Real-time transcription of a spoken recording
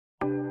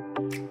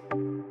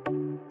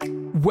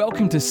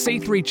Welcome to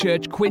C3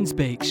 Church, Queens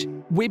Beach.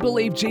 We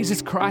believe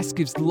Jesus Christ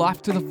gives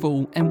life to the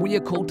full, and we are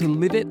called to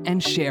live it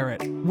and share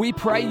it. We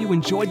pray you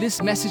enjoyed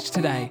this message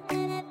today.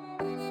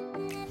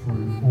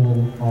 Through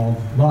all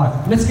of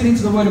life. Let's get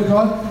into the Word of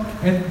God,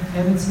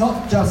 and it's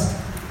not just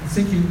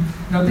thinking,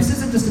 this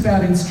isn't just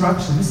about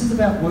instruction, this is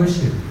about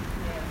worship.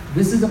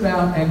 This is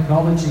about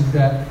acknowledging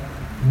that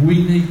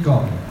we need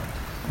God.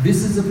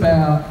 This is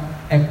about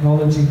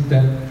acknowledging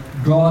that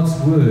God's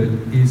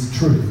Word is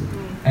truth,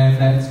 and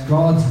that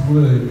God's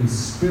Word is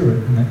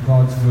spirit, and that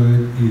God's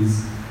Word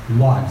is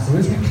life. So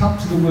as we come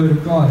to the Word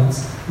of God,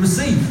 it's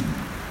receive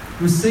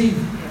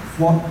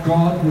what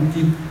God will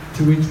give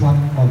to each one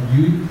of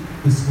you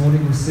this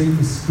morning. Receive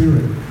the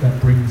Spirit that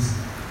brings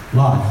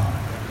life.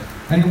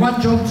 And in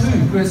 1 John 2,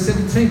 verse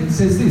 17, it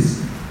says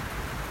this: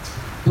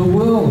 the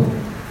world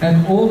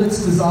and all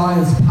its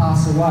desires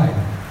pass away.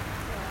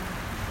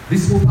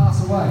 This will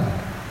pass away.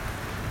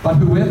 But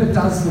whoever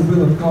does the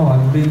will of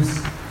God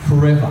lives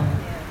forever.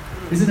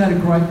 Isn't that a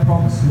great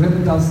promise?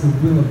 Whoever does the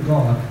will of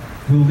God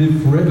will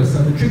live forever.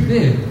 So the trick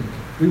there,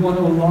 we want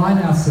to align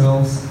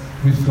ourselves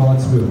with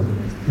God's will.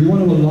 We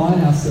want to align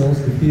ourselves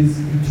with His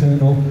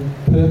eternal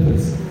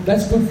purpose.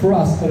 That's good for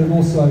us, but it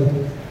also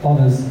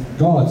honours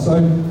God.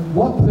 So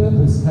what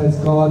purpose has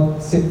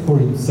God set for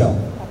Himself?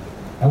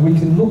 And we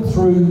can look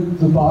through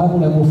the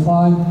Bible and we'll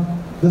find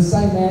the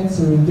same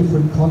answer in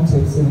different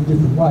contexts and in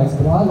different ways.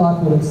 But I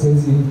like what it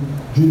says in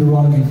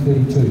Deuteronomy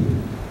 32,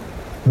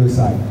 verse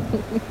 8.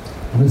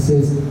 And it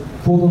says,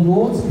 for the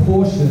Lord's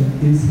portion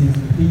is His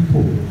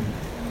people.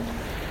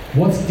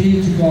 What's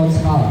dear to God's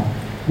heart?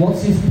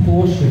 What's His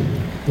portion?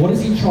 What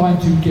is He trying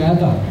to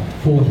gather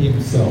for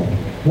Himself?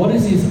 What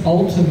is His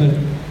ultimate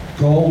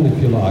goal, if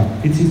you like?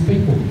 It's His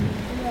people.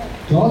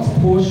 God's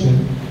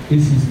portion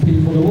is His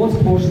people. The Lord's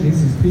portion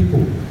is His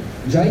people.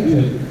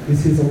 Jacob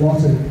is His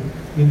allotted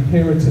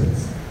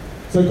inheritance.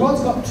 So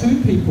God's got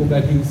two people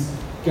that He's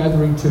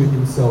gathering to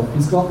Himself.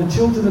 He's got the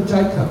children of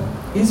Jacob,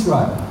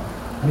 Israel.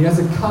 And He has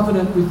a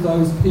covenant with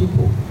those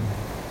people.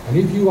 And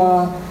if you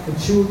are a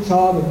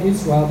child of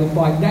Israel, then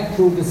by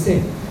natural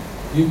descent,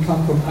 you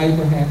come from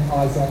Abraham,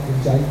 Isaac,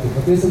 and Jacob.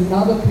 But there's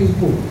another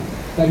people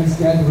that He's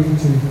gathering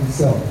to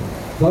Himself.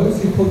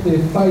 Those who put their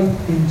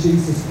faith in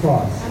Jesus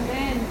Christ.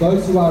 Amen.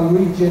 Those who are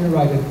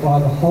regenerated by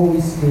the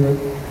Holy Spirit.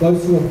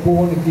 Those who are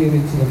born again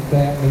into the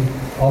family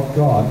of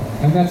God.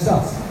 And that's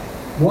us.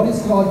 What is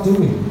God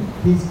doing?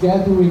 He's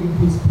gathering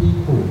His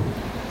people.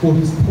 For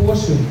His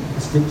portion,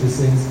 the Scripture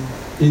says,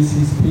 is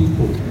His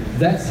people.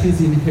 That's His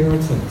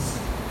inheritance.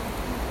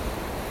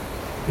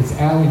 It's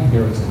our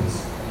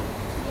inheritance.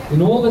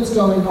 In all that's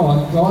going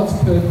on, God's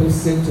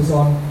purpose centers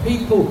on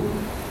people.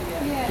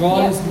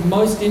 God is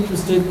most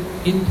interested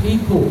in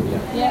people.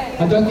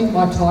 I don't think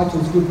my title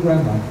is good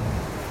grammar.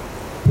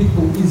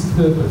 People is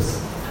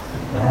purpose.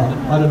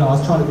 I don't know, I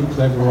was trying to be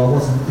clever, or I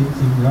wasn't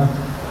thinking,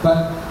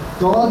 But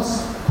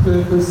God's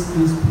purpose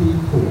is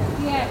people.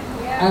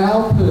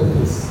 Our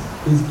purpose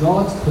is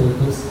God's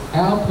purpose.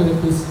 Our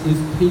purpose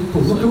is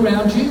people. Look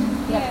around you.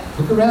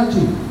 Look around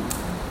you.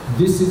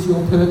 This is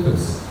your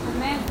purpose.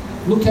 Amen.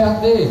 Look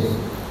out there.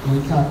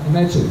 We can't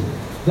imagine.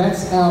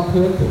 That's our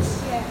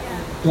purpose.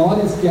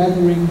 God is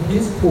gathering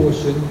His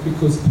portion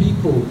because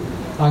people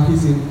are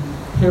His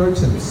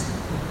inheritance.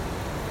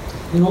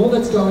 In all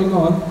that's going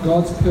on,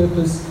 God's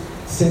purpose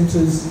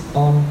centers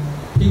on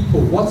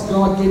people. What's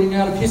God getting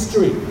out of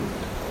history?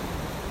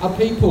 Are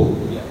people.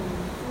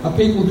 Are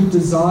people who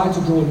desire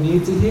to draw near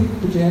to Him?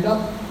 Put your hand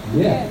up.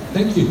 Yeah,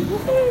 thank you.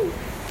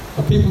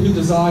 Are people who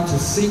desire to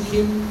seek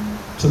Him,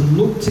 to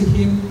look to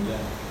Him,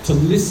 to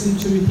listen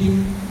to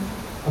Him?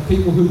 Are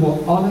people who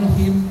will honour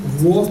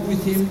Him, walk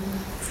with Him?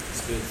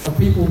 Are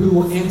people who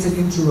will enter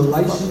into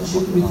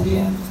relationship with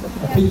Him?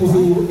 Are people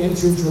who will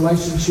enter into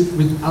relationship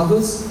with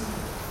others?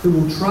 Who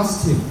will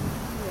trust Him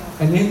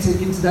and enter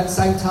into that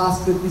same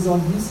task that is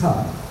on His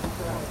heart?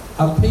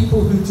 Are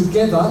people who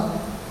together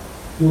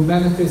will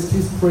manifest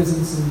His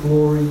presence and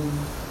glory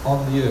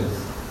on the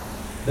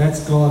earth.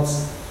 That's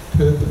God's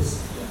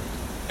purpose.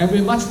 And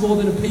we're much more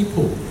than a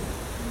people.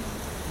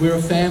 We're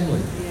a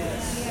family.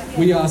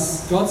 We are.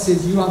 God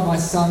says, you are my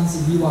sons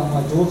and you are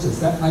my daughters.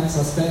 That makes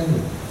us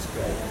family.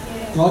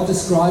 God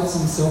describes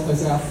Himself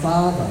as our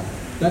Father.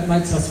 That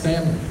makes us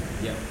family.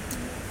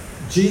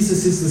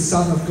 Jesus is the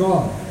Son of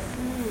God.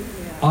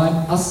 I'm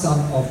a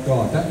son of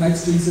God. That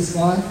makes Jesus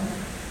my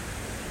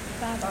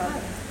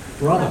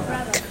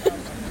brother.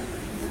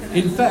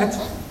 In fact,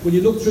 when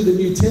you look through the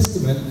New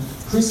Testament,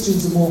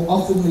 Christians are more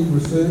oftenly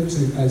referred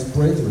to as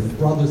brethren,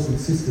 brothers and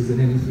sisters, than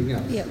anything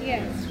else.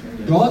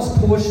 God's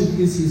portion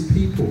is His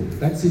people.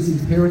 That's His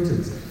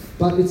inheritance.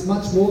 But it's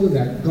much more than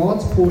that.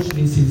 God's portion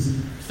is His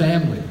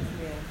family.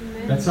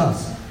 That's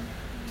us.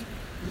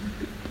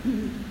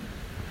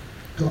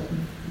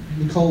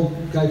 Nicole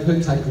gave her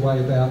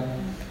takeaway about,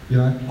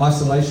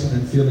 isolation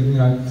and feeling,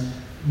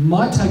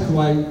 My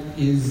takeaway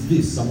is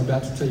this. I'm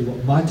about to tell you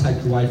what my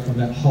takeaway from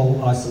that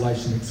whole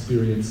isolation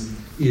experience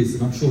is.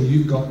 And I'm sure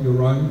you've got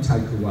your own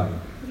takeaway.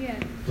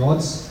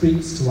 God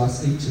speaks to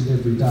us each and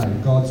every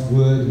day. God's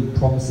word and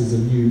promises are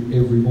new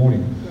every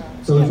morning.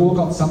 So we've all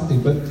got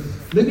something. But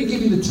let me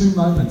give you the two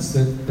moments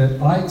that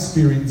I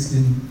experienced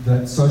in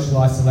that social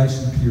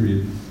isolation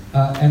period.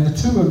 And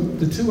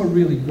the two are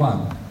really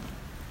one.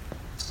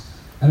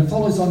 And it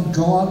follows on,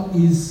 God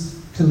is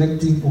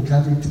collecting or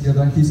gathering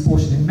together his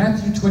portion. In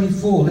Matthew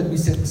 24, let me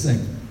set the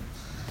scene.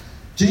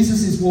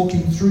 Jesus is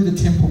walking through the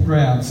temple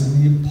grounds,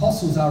 and the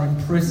apostles are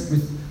impressed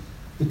with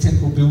the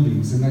temple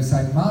buildings. And they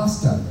say,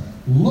 Master,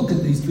 look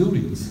at these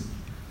buildings.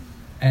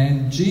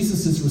 And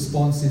Jesus'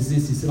 response is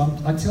this. He said,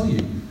 I tell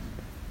you,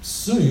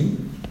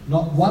 soon,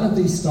 not one of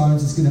these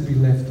stones is going to be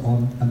left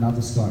on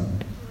another stone.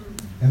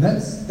 And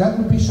that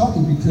would be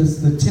shocking,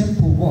 because the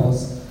temple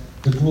was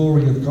the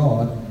glory of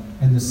God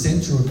and the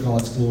centre of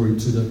God's glory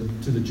to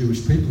the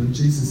Jewish people. And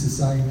Jesus is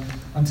saying,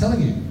 I'm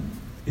telling you,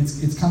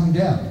 it's coming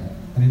down.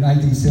 And in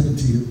AD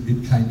 70,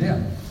 it came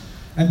down.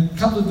 And a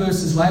couple of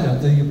verses later,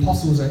 the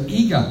apostles are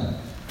eager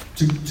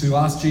to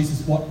ask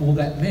Jesus what all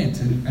that meant.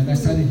 And they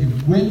say to him,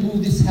 when will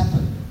this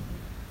happen?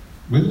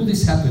 When will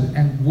this happen?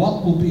 And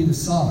what will be the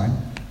sign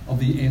of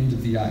the end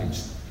of the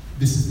age?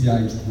 This is the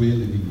age we're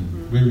living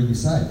in. We're in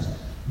this age.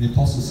 And the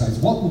apostle says,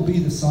 what will be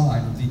the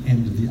sign of the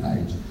end of the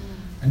age?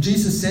 And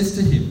Jesus says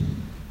to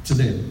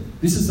them,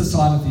 this is the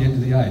sign of the end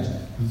of the age.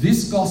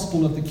 This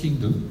gospel of the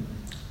kingdom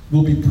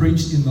will be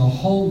preached in the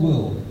whole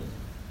world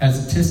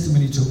as a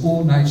testimony to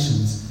all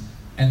nations,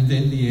 and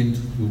then the end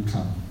will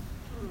come.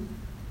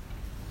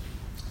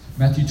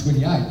 Matthew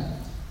 28,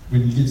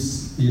 when he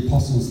gives the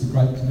apostles the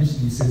Great Commission,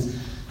 he says,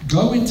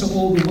 go into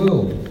all the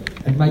world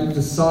and make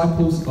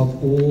disciples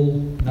of all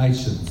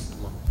nations.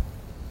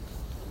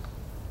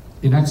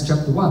 In Acts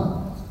chapter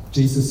 1,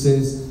 Jesus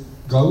says,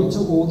 go into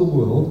all the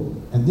world,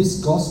 and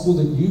this gospel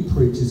that you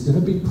preach is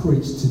going to be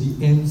preached to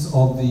the ends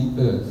of the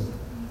earth.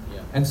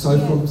 Yeah. And so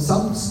from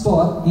some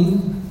spot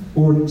in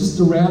or just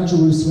around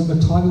Jerusalem,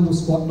 a tiny little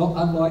spot, not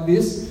unlike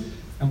this,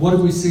 and what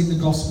have we seen the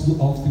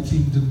gospel of the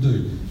kingdom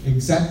do?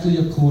 Exactly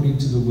according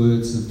to the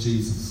words of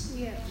Jesus.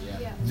 Yeah.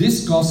 Yeah.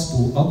 This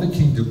gospel of the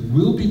kingdom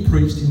will be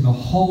preached in the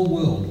whole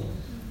world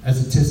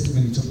as a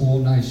testimony to all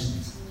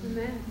nations.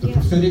 Amen. The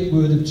prophetic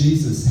word of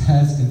Jesus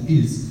has and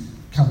is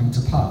coming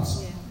to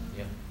pass.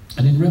 Yeah.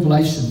 And in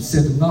Revelation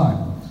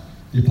 7:9,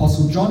 the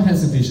Apostle John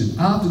has a vision.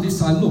 After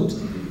this I looked,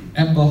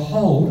 and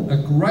behold, a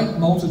great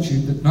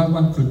multitude that no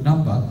one could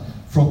number,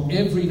 from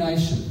every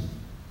nation,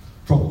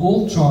 from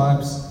all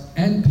tribes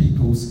and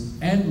peoples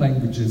and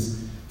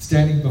languages,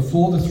 standing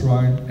before the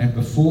throne and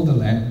before the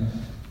Lamb,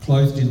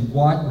 clothed in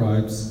white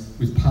robes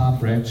with palm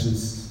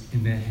branches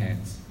in their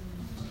hands.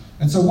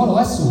 And so what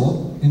I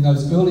saw in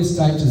those early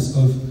stages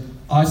of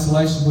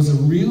isolation was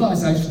a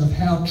realization of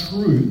how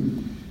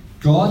true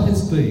God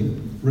has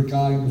been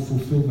regarding the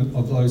fulfillment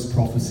of those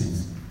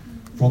prophecies.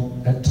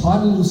 From that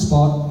tiny little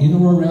spot in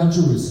or around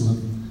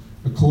Jerusalem,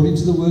 according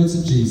to the words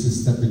of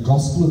Jesus, that the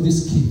gospel of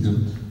this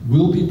kingdom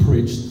will be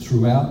preached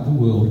throughout the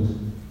world.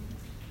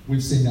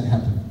 We've seen that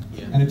happen.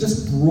 Yeah. And it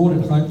just brought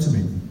it home to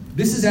me.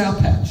 This is our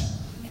patch.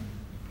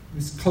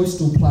 This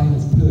coastal plain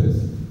of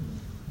Perth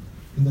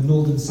in the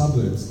northern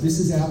suburbs. This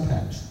is our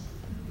patch.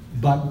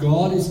 But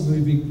God is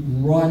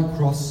moving right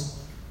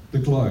across the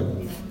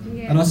globe.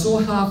 Yeah. And I saw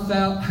how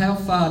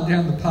far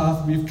down the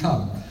path we've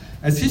come.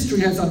 As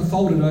history has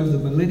unfolded over the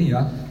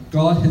millennia,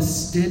 God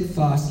has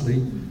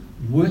steadfastly,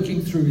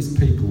 working through his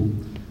people,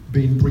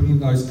 been bringing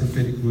those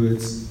prophetic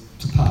words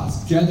to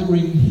pass,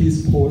 gathering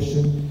his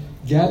portion,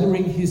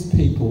 gathering his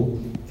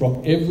people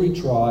from every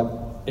tribe,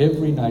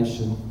 every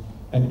nation,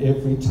 and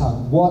every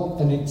tongue. What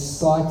an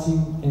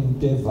exciting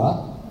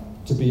endeavour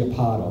to be a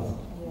part of.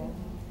 Yeah.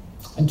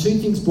 And two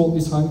things brought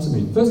this home to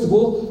me. First of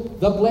all,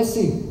 the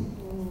blessing.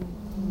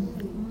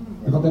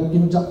 We've got that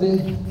image up there?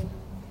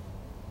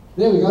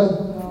 There we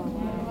go.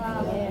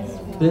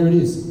 There it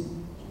is.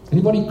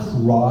 Anybody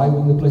cry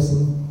when the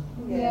blessing?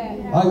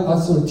 Yeah. I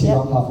sort of tear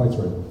up halfway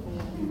through.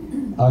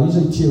 I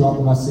usually tear up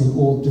when I see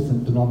all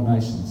different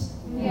denominations.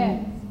 Yeah.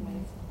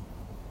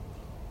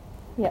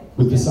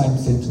 With the same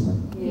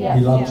sentiment. Yeah.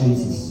 We love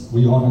Jesus.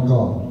 We honour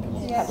God.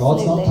 Yeah,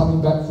 God's not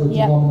coming back for a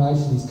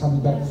denomination, he's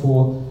coming back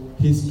for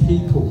his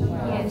people.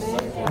 Yes.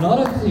 And I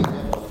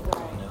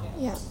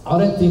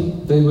don't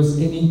think there was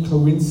any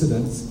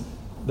coincidence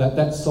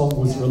that song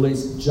was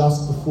released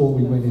just before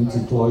we went into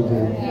global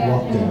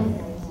lockdown.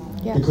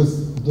 Yeah.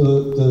 Because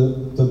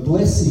the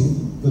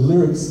blessing, the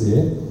lyrics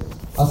there,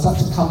 are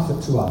such a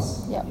comfort to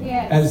us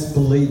as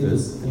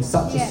believers, and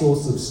such a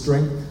source of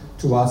strength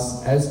to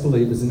us as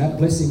believers. And that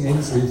blessing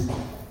ends with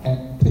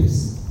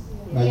peace.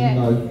 May you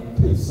know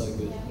peace. So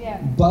good.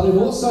 But it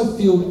also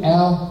filled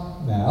our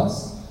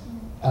mouths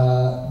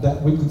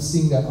that we could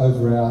sing that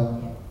over our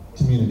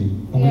community.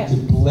 And we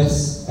could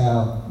bless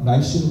our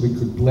nation, we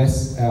could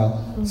bless our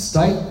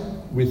state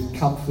with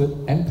comfort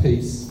and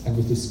peace and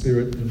with the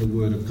Spirit and the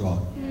Word of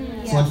God.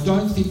 So I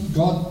don't think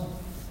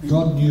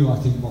God knew, I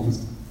think, what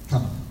was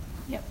coming.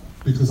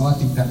 Because I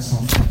think that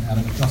song came out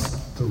at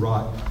just the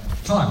right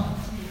time.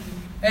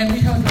 And we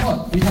had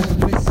what? We had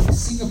the blessing in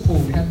Singapore,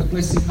 we had the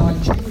blessing in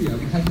Nigeria,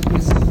 we had the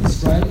blessing in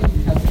Australia,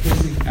 we had the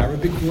blessing in the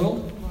Arabic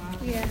world.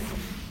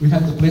 We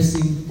had the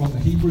blessing from the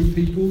Hebrew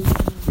people.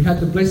 We had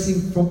the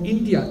blessing from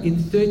India in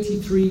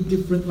 33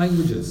 different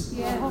languages.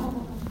 Yeah.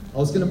 I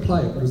was going to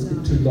play it, but it was a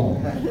bit too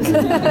long.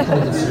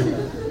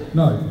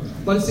 No,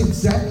 but it's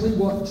exactly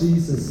what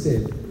Jesus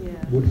said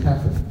would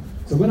happen.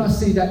 So when I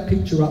see that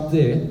picture up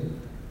there,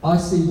 I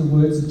see the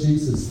words of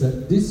Jesus,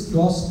 that this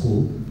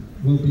gospel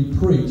will be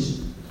preached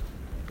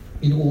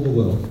in all the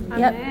world.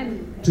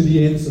 Amen. To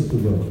the ends of the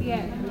world.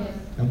 Yeah.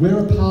 And we're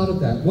a part of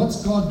that.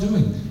 What's God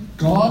doing?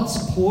 God's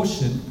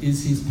portion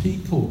is his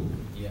people.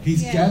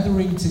 He's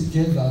gathering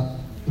together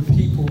the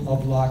people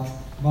of like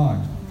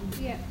mind.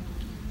 Yeah.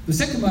 The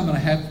second moment I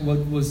had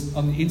was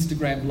on the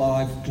Instagram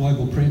Live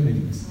global prayer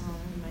meetings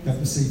that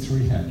the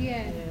C3 had.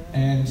 Yeah.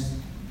 And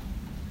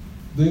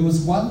there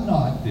was one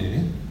night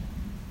there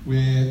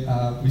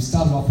where we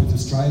started off with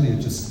Australia,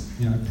 just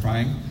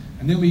praying,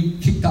 and then we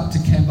kicked up to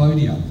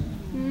Cambodia,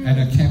 and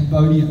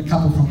a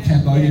couple from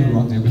Cambodia were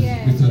on there with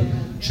the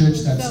church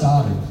that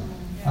started,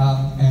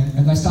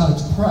 and they started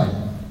to pray,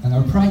 and they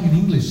were praying in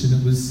English, and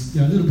it was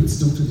a little bit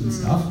stilted and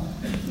stuff.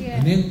 Yeah.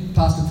 And then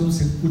Pastor Phil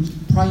said, "Would you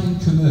pray in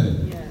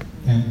Khmer?"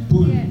 And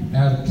boom,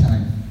 out it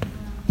came.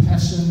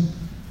 Passion,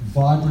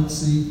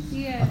 vibrancy.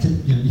 Yeah.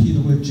 You hear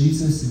the word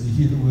Jesus and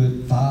you hear the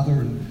word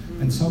Father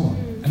and so on.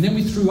 And then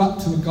we threw up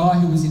to a guy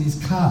who was in his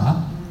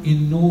car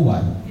in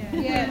Norway.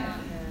 Yeah.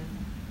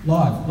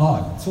 Live.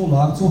 It's all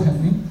live, it's all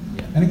happening.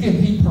 And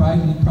again, he prayed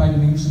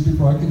in English, a bit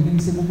broken, and then he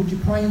said, "Well, would you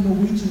pray in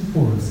Norwegian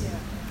for us?"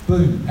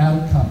 Boom,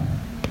 out it come.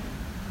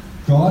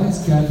 God is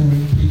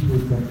gathering people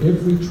from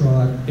every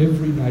tribe,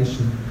 every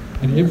nation,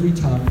 and every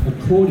tongue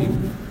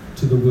according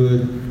to the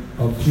word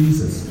of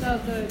Jesus. So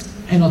good.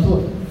 And I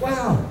thought,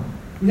 wow,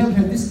 we haven't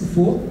had this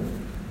before.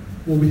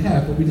 Well, we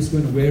have, but we just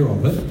weren't aware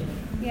of it.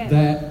 Yeah.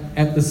 That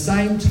at the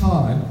same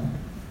time,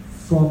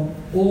 from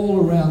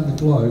all around the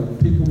globe,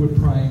 people were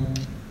praying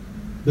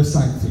the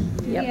same thing.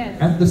 Yeah.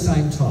 At the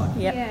same time.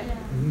 Yeah.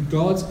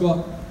 God's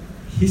got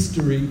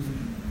history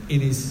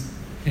in his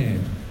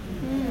hand.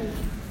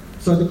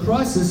 So the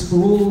crisis, for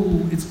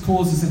all its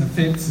causes and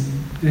effects, and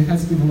there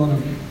has been a lot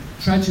of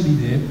tragedy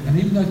there, and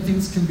even though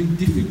things can be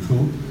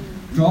difficult,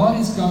 God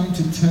is going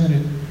to turn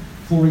it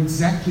for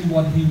exactly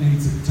what he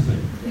needs it to be,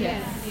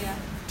 Yes.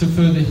 to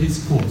further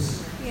his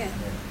course. Yes.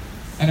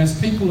 And as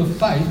people of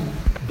faith,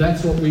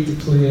 that's what we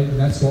declare and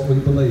that's what we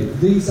believe.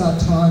 These are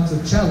times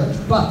of challenge,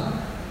 but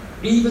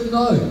even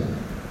though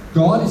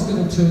God is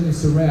going to turn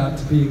this around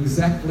to be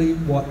exactly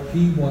what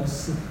he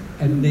wants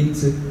and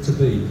needs it to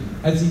be,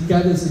 as he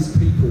gathers his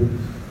people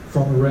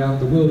from around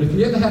the world. If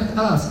you ever have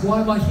to ask,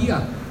 why am I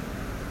here?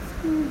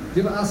 Do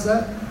you ever ask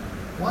that?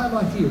 Why am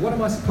I here? What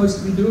am I supposed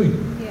to be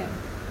doing? Yeah.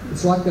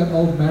 It's like that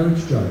old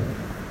marriage joke,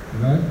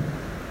 The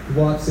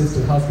wife says to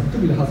the husband, it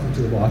could be the husband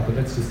to the wife, but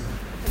that's just,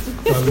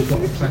 so we've got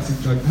the classic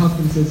joke. The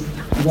husband says,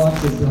 the wife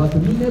says to the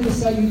husband, "You never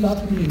say you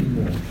love me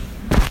anymore."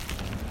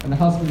 And the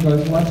husband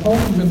goes, "Well, I told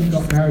you when we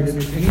got married, and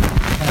if anything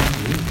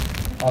changes,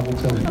 I will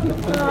tell you."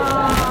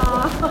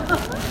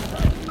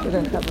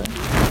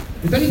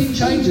 If anything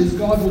changes,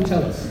 God will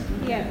tell us.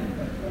 Yeah.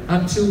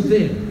 Until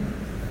then,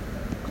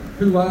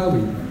 who are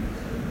we?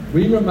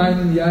 We remain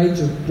in the age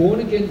of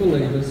born-again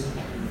believers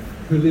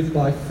who live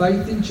by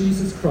faith in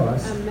Jesus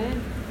Christ,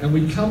 Amen. and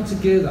we come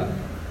together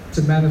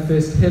to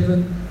manifest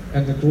heaven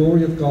and the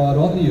glory of God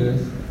on the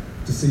earth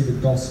to see the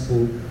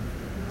gospel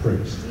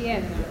preached.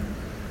 Yes.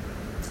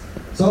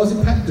 So I was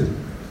impacted.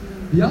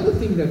 The other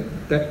thing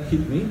that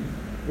hit me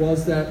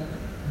was that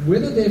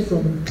whether they're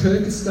from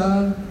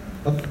Kyrgyzstan,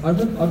 I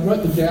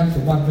wrote them down for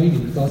one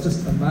meeting because I was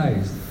just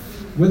amazed.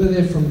 Whether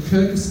they're from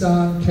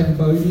Kyrgyzstan,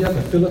 Cambodia,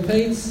 the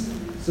Philippines,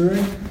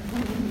 Syria,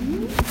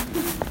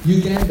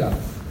 Uganda,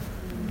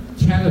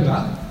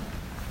 Canada,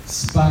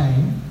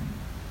 Spain,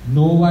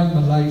 Norway,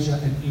 Malaysia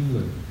and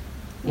England,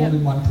 all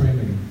in one prayer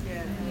meeting.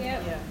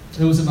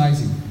 It was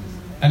amazing.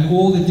 And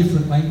all the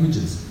different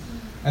languages.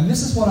 And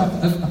this is what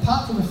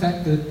apart from the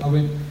fact that I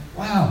went,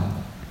 wow,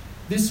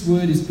 this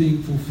word is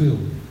being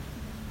fulfilled.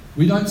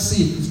 We don't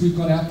see it because we've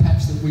got our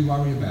patch that we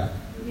worry about.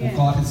 Yeah. Or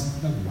God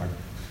has, no, we worry.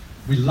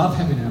 We love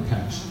having our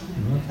patch.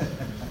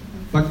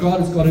 But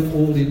God has got it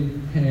all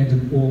in hand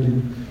and all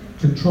in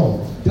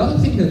control. The other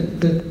thing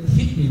that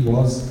hit me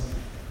was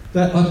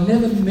that I've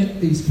never met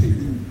these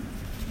people.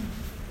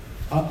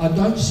 I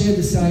don't share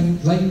the same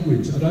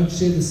language. I don't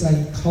share the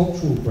same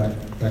cultural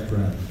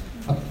background.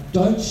 I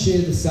don't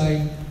share the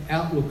same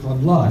outlook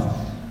on life.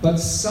 But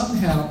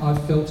somehow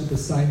I've felt at the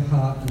same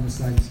heart and the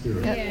same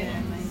spirit.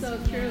 Yeah. So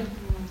true.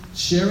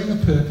 Sharing a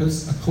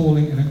purpose, a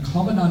calling, and a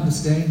common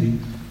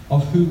understanding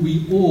of who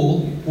we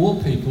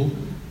all people,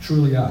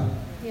 truly are.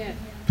 Yeah.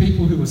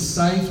 People who were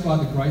saved by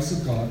the grace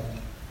of God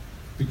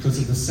because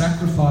of the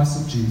sacrifice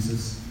of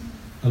Jesus,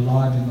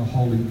 alive in the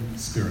Holy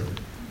Spirit.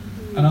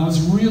 And I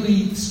was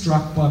really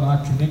struck by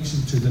my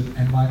connection to them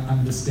and my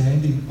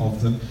understanding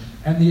of them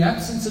and the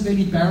absence of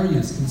any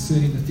barriers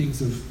concerning the things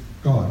of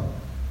God.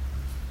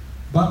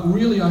 But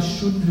really I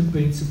shouldn't have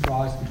been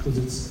surprised because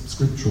it's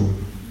scriptural.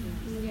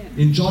 Yeah.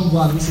 In John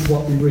 1, this is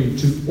what we read.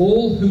 To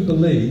all who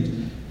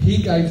believed, he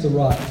gave the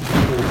right to be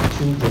called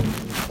children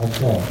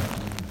of God.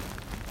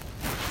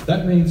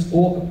 That means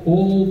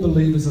all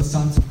believers are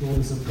sons and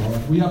daughters of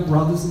God. We are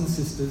brothers and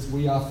sisters.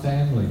 We are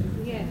family.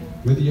 Yeah.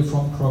 Whether you're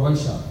from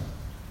Croatia,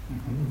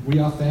 we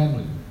are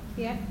family.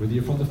 Yeah. Whether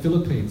you're from the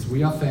Philippines,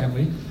 we are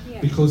family Yeah.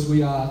 because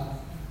we are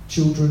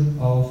children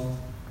of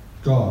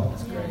God.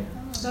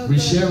 So We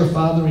good. share a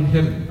Father in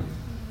heaven.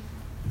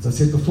 As I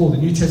said before, the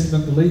New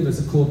Testament believers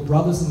are called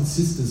brothers and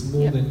sisters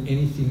more Yep. than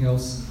anything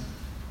else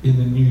in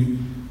the New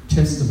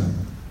Testament.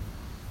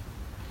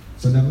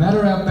 So no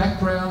matter our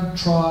background,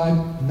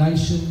 tribe,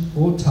 nation,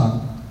 or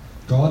tongue,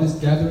 God is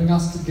gathering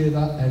us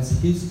together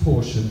as His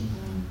portion,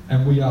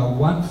 and we are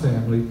one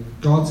family,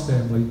 God's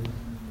family,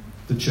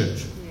 the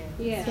church.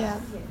 Yeah. Yeah.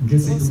 It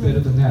gets even better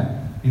than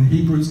that. In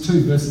Hebrews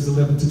 2, verses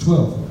 11 to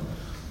 12.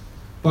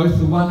 Both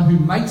the one who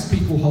makes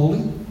people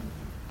holy,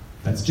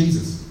 that's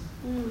Jesus,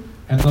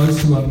 and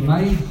those who are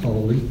made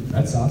holy,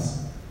 that's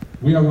us,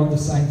 we are of the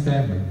same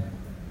family.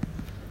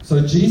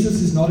 So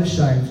Jesus is not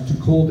ashamed to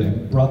call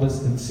them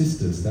brothers and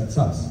sisters, that's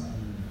us.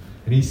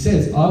 And He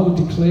says, I will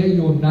declare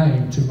your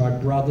name to my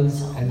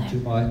brothers and to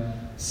my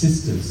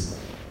sisters.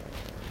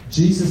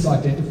 Jesus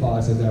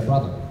identifies as our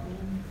brother.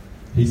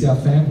 He's our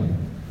family.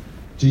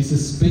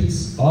 Jesus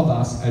speaks of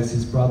us as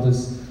His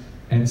brothers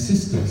and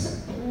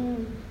sisters.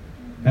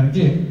 And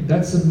again,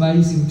 that's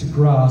amazing to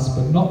grasp,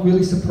 but not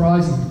really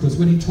surprising, because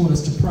when He taught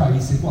us to pray,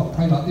 He said, what?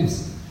 Pray like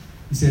this.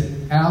 He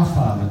said, our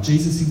Father.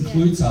 Jesus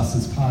includes us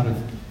as part of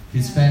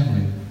His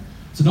family.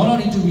 So not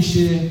only do we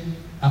share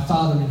our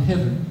Father in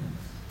heaven,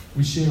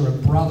 we share a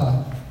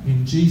brother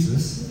in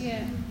Jesus,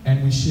 Yeah.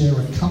 and we share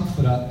a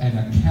comforter and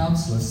a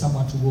counselor,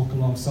 someone to walk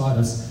alongside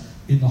us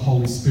in the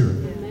Holy Spirit.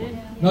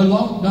 Amen.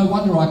 No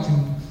wonder I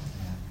can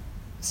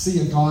see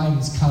a guy in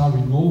his car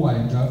in Norway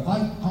and go,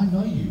 I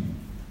know you.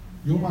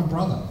 You're my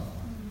brother.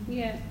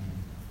 Yeah.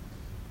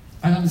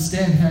 I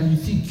understand how you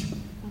think.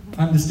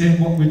 I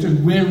understand what we're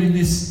doing. We're in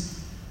this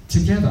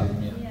together.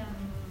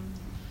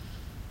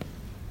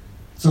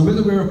 So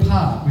whether we're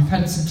apart, we've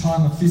had some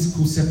time of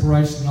physical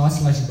separation and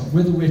isolation, but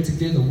whether we're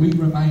together, we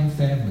remain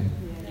family.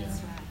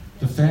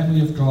 The family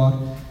of God,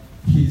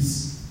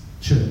 His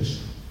church.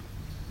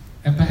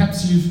 And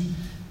perhaps you've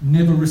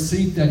never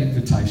received that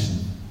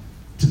invitation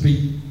to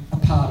be a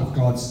part of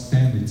God's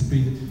family, to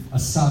be a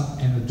son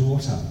and a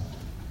daughter.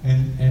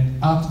 And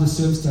after the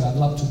service today, I'd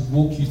love to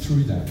walk you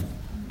through that.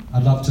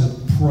 I'd love to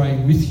pray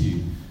with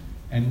you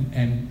and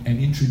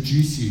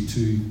introduce you to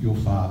your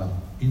Father,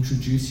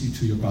 introduce you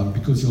to your brother,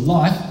 because your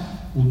life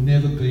will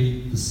never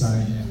be the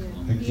same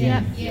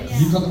again. Yeah.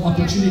 You've got the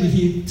opportunity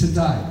here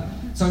today.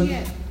 So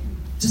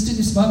just in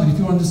this moment, if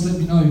you want to just let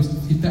me know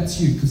if that's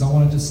you, because I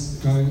want to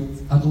just go,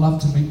 I'd love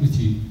to meet with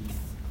you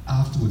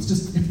afterwards.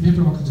 Just if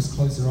everyone could just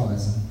close their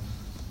eyes. And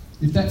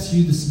if that's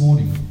you this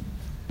morning,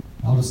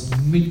 I'll just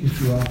meet with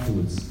you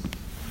afterwards.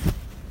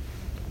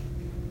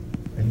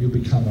 And you'll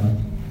become a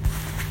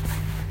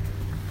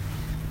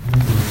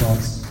member of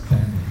God's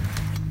family.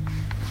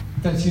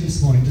 If that's you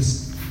this morning,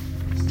 just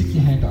stick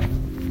your hand up.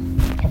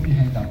 Pop your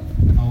hand up,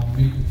 and I'll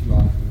meet with you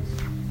afterwards.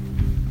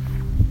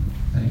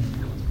 Thank you,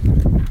 God.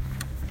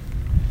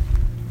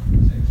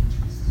 Thank you,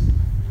 Jesus.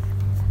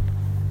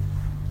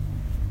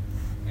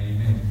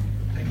 Amen.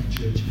 Thank you,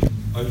 church.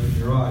 Open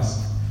your eyes.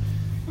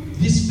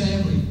 This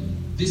family,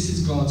 this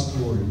is God's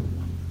glory.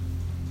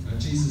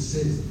 Jesus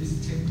says, this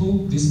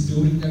temple, this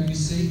building that you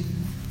see,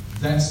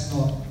 that's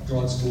not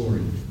God's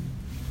glory.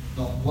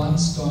 Not one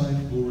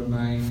stone will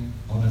remain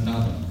on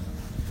another.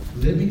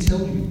 Let me tell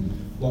you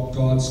what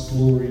God's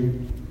glory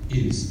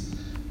is.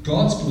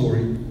 God's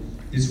glory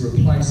is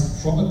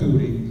replaced from a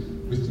building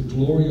with the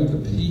glory of a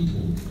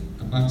people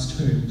amongst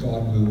whom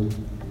God will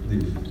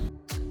live.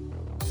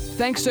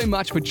 Thanks so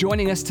much for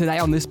joining us today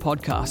on this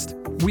podcast.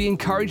 We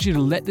encourage you to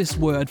let this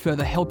word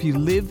further help you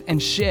live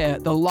and share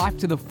the life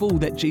to the full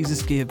that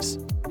Jesus gives.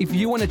 If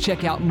you want to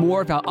check out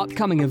more of our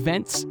upcoming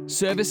events,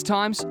 service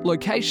times,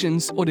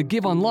 locations, or to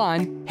give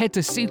online, head to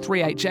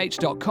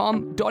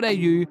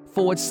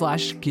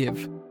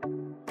c3hh.com.au/give.